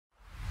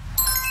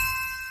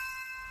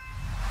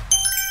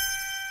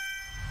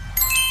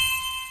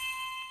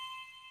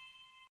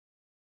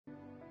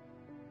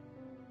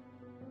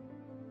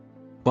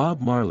Bob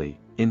Marley,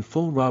 in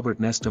full. Robert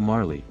Nesta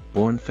Marley,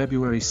 born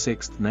February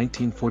 6,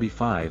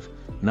 1945,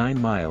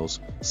 9 Miles,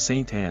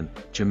 St. Anne,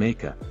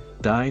 Jamaica,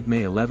 died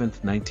May 11,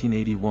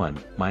 1981,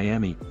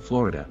 Miami,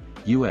 Florida,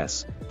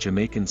 U.S.,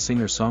 Jamaican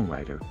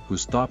singer-songwriter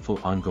whose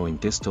thoughtful ongoing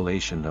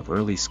distillation of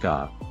early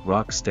ska,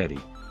 rock steady,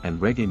 and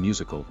reggae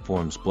musical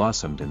forms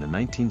blossomed in the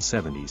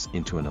 1970s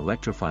into an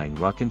electrifying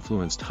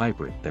rock-influenced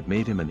hybrid that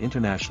made him an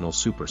international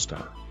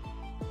superstar.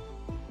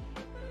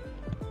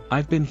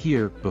 I've been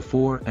here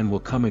before and will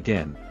come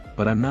again,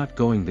 but I'm not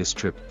going this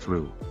trip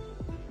through.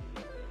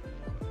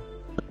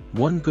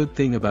 One good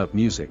thing about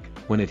music,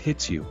 when it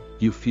hits you,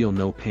 you feel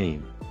no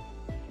pain.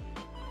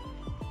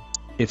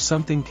 If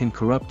something can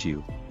corrupt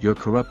you, you're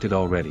corrupted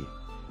already.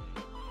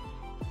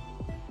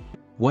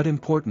 What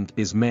important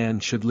is man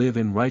should live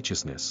in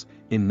righteousness,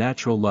 in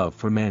natural love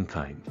for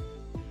mankind.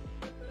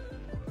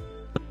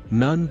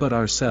 None but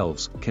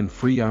ourselves can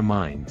free our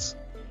minds.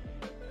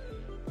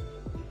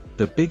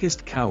 The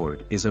biggest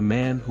coward is a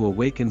man who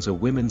awakens a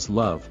woman's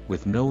love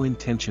with no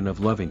intention of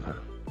loving her.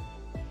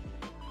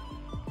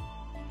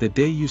 The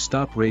day you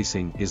stop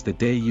racing is the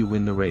day you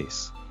win the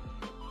race.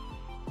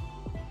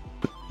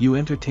 You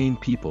entertain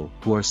people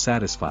who are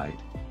satisfied.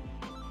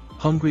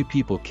 Hungry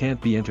people can't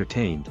be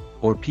entertained,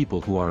 or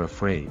people who are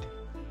afraid.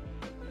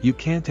 You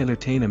can't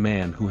entertain a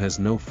man who has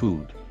no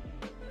food.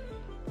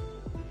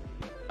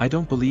 I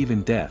don't believe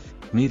in death,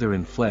 neither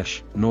in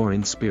flesh nor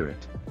in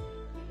spirit.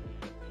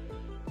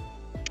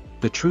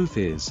 The truth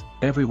is,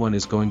 everyone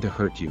is going to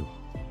hurt you.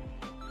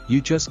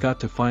 You just got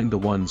to find the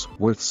ones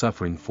worth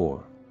suffering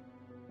for.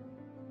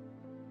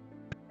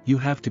 You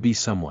have to be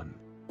someone.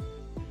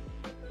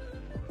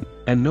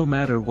 And no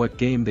matter what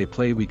game they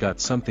play, we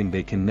got something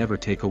they can never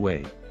take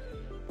away.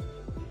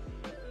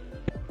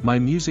 My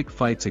music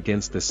fights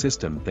against the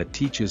system that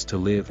teaches to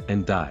live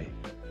and die.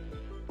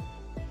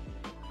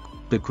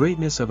 The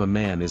greatness of a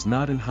man is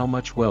not in how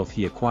much wealth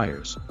he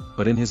acquires,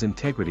 but in his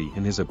integrity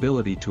and his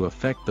ability to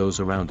affect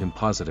those around him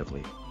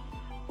positively.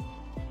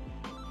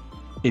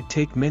 It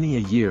take many a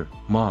year,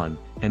 mon,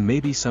 and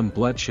maybe some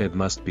bloodshed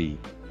must be,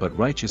 but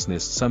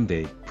righteousness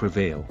someday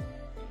prevail.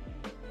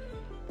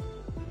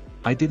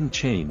 I didn't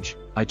change,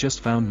 I just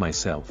found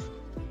myself.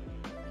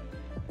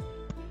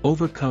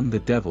 Overcome the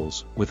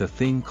devils with a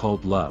thing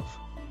called love.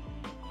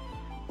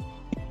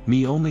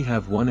 Me only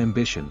have one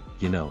ambition,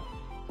 you know.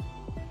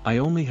 I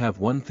only have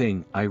one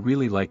thing I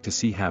really like to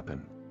see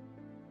happen.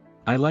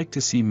 I like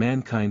to see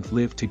mankind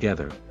live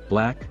together,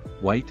 black,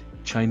 white,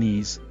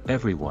 Chinese,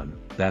 everyone,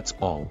 that's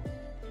all.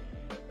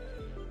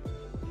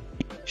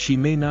 She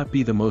may not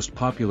be the most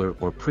popular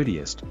or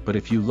prettiest, but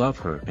if you love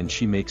her and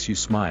she makes you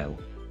smile,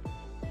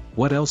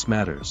 what else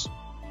matters?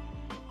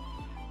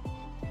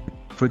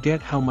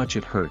 Forget how much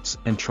it hurts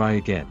and try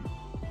again.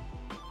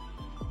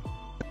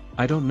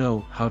 I don't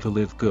know how to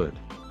live good.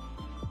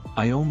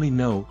 I only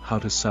know how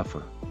to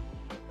suffer.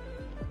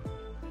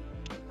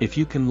 If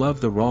you can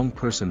love the wrong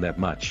person that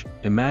much,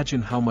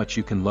 imagine how much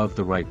you can love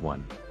the right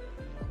one.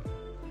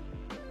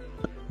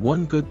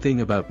 One good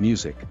thing about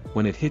music,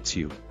 when it hits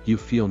you, you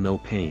feel no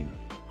pain.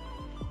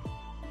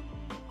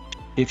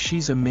 If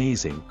she's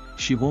amazing,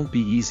 she won't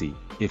be easy.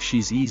 If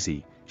she's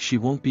easy, she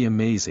won't be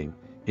amazing.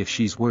 If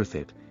she's worth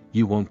it,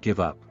 you won't give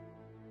up.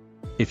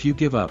 If you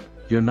give up,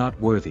 you're not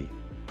worthy.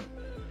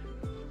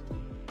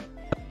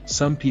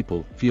 Some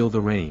people feel the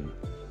rain.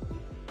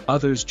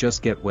 Others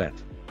just get wet.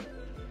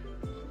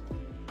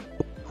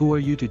 Who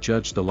are you to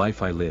judge the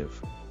life I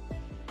live?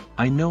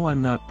 I know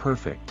I'm not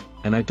perfect,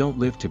 and I don't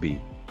live to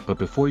be, but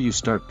before you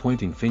start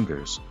pointing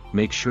fingers,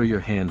 make sure your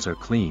hands are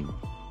clean.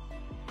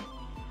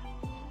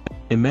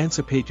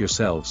 Emancipate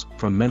yourselves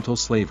from mental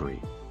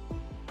slavery.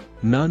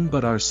 None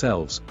but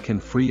ourselves can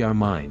free our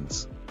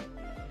minds.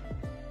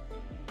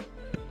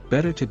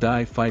 Better to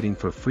die fighting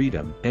for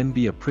freedom and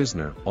be a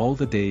prisoner all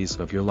the days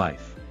of your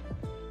life.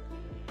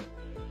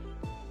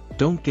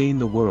 Don't gain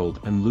the world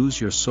and lose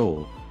your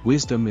soul.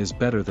 Wisdom is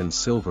better than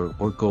silver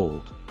or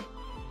gold.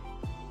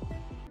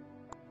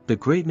 The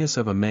greatness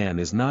of a man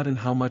is not in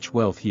how much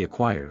wealth he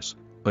acquires,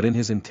 but in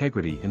his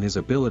integrity and his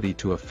ability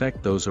to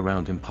affect those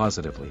around him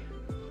positively.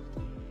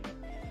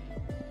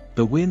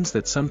 The winds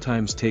that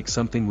sometimes take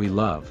something we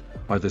love,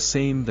 are the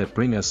same that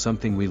bring us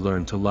something we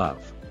learn to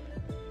love.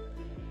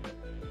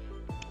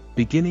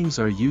 Beginnings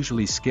are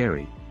usually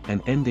scary,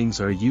 and endings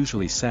are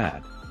usually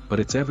sad, but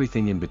it's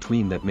everything in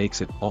between that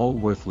makes it all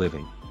worth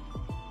living.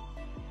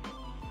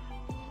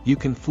 You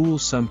can fool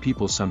some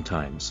people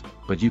sometimes,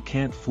 but you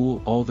can't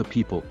fool all the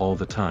people all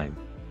the time.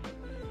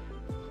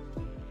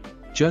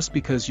 Just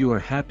because you are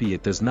happy,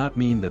 it does not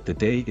mean that the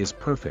day is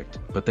perfect,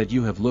 but that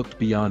you have looked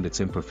beyond its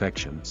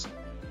imperfections.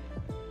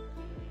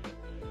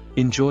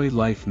 Enjoy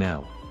life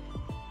now.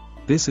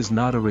 This is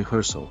not a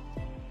rehearsal.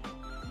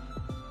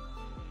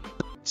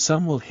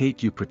 Some will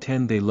hate you,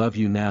 pretend they love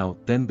you now,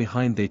 then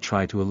behind they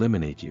try to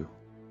eliminate you.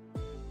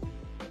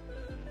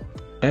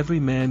 Every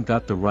man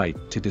got the right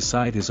to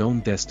decide his own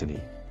destiny.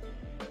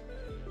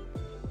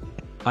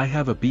 I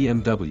have a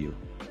BMW.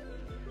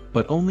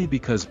 But only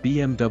because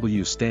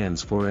BMW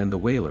stands for and the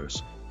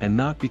Whalers, and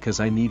not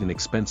because I need an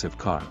expensive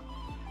car.